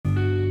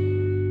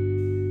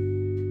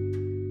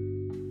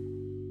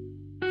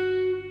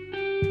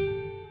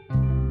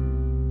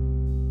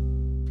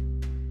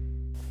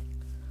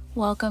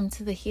Welcome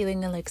to the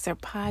Healing Elixir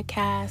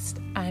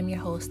podcast. I'm your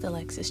host,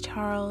 Alexis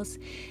Charles,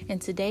 and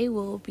today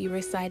we'll be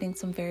reciting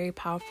some very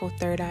powerful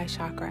Third Eye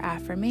Chakra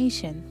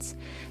affirmations.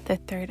 The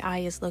third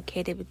eye is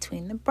located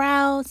between the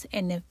brows,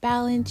 and if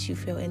balanced, you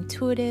feel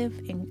intuitive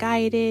and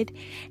guided,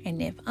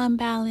 and if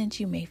unbalanced,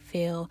 you may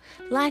feel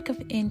lack of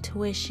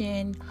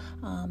intuition,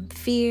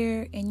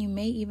 fear, and you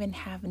may even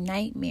have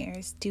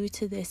nightmares due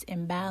to this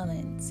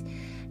imbalance.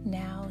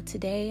 Now,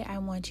 today, I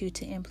want you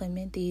to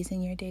implement these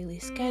in your daily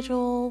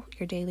schedule,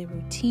 your daily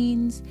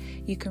routines.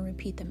 You can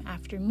repeat them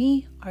after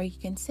me, or you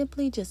can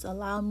simply just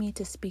allow me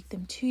to speak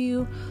them to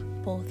you.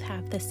 Both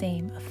have the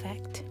same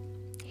effect.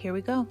 Here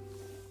we go.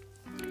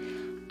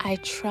 I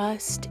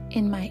trust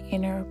in my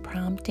inner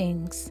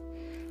promptings.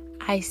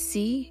 I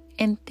see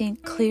and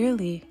think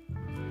clearly.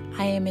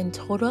 I am in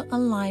total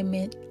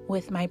alignment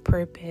with my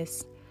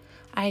purpose.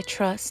 I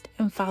trust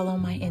and follow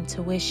my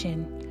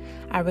intuition.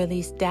 I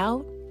release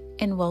doubt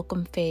and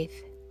welcome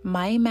faith.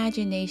 My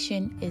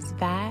imagination is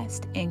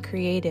vast and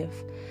creative.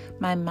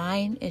 My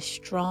mind is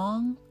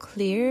strong,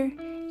 clear,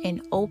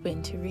 and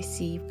open to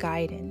receive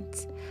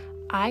guidance.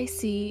 I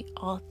see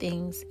all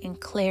things in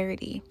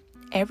clarity.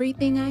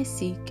 Everything I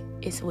seek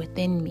is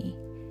within me.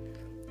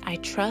 I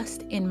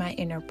trust in my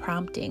inner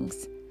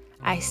promptings.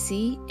 I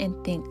see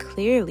and think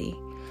clearly.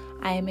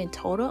 I am in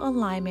total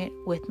alignment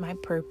with my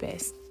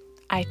purpose.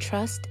 I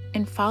trust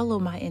and follow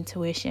my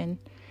intuition.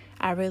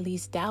 I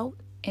release doubt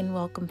and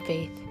welcome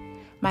faith.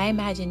 My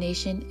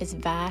imagination is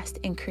vast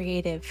and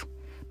creative.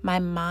 My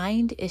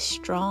mind is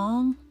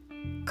strong,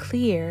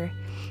 clear,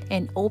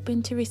 and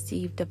open to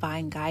receive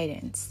divine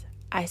guidance.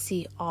 I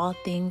see all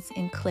things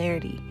in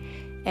clarity.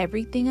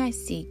 Everything I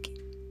seek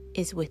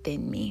is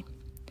within me.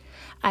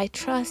 I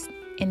trust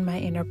in my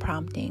inner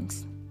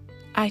promptings.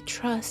 I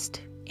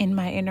trust in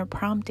my inner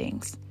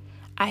promptings.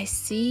 I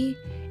see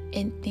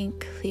and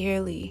think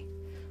clearly.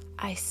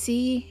 I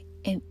see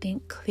and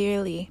think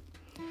clearly.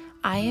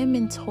 I am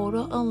in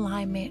total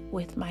alignment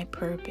with my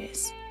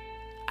purpose.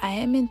 I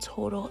am in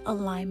total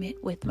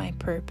alignment with my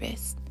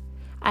purpose.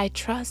 I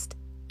trust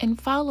and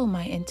follow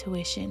my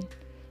intuition.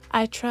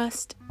 I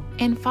trust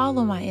and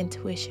follow my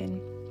intuition.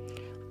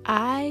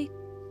 I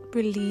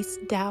release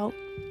doubt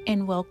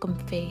and welcome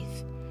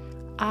faith.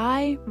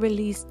 I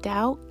release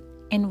doubt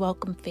and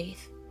welcome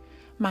faith.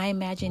 My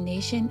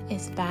imagination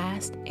is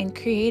vast and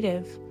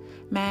creative.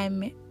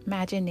 My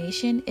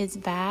imagination is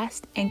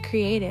vast and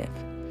creative.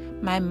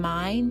 My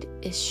mind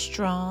is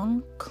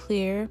strong,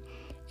 clear,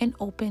 and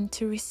open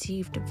to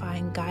receive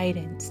divine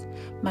guidance.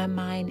 My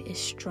mind is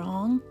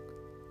strong,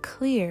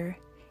 clear,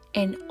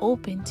 and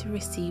open to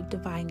receive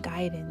divine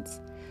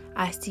guidance.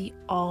 I see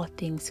all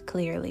things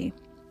clearly.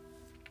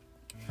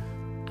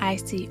 I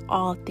see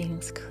all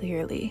things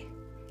clearly.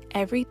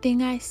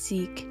 Everything I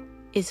seek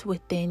is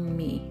within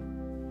me.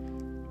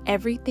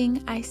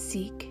 Everything I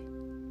seek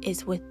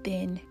is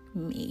within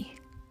me.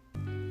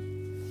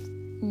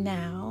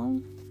 Now,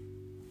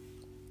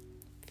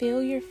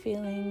 feel your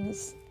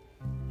feelings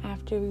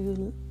after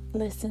you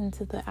listen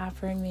to the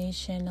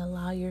affirmation.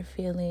 Allow your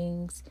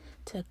feelings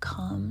to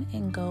come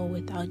and go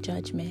without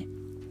judgment.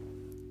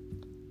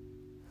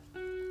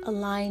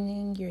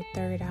 Aligning your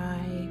third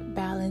eye,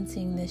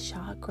 balancing this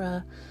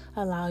chakra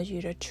allows you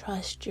to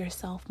trust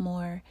yourself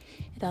more.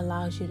 It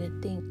allows you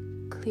to think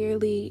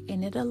clearly,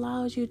 and it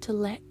allows you to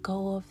let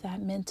go of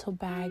that mental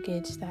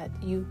baggage that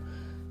you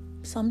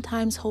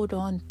sometimes hold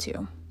on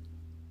to.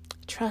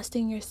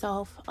 Trusting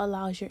yourself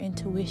allows your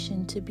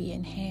intuition to be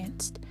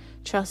enhanced.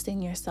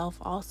 Trusting yourself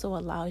also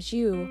allows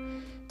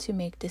you to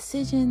make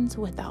decisions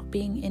without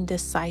being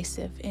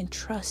indecisive, and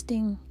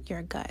trusting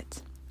your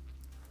gut.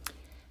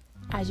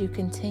 As you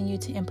continue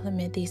to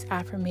implement these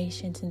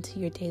affirmations into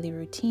your daily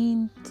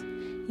routines,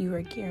 you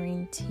are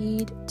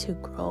guaranteed to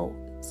grow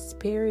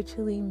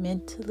spiritually,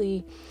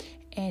 mentally,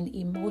 and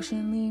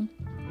emotionally,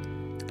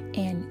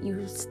 and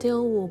you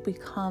still will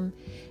become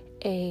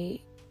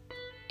a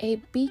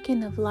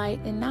beacon of light.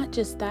 And not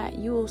just that,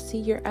 you will see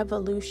your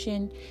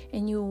evolution,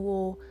 and you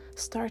will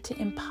start to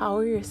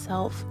empower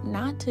yourself,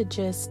 not to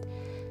just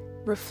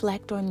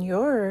reflect on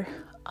your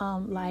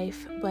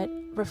life, but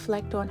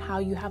reflect on how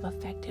you have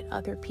affected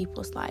other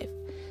people's life.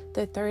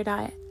 The third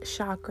eye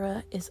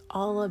chakra is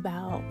all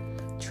about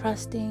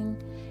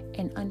trusting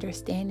and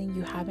understanding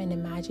you have an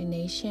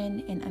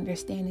imagination, and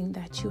understanding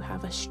that you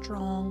have a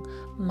strong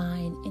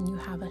mind and you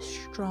have a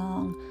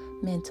strong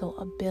mental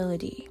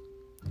ability.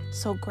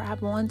 So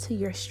grab onto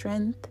your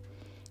strength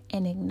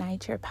and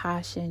ignite your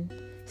passion.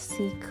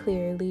 See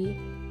clearly,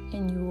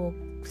 and you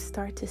will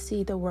start to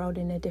see the world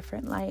in a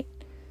different light.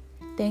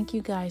 Thank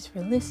you guys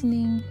for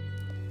listening.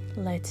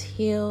 Let's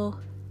heal.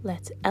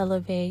 Let's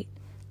elevate.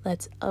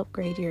 Let's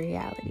upgrade your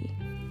reality.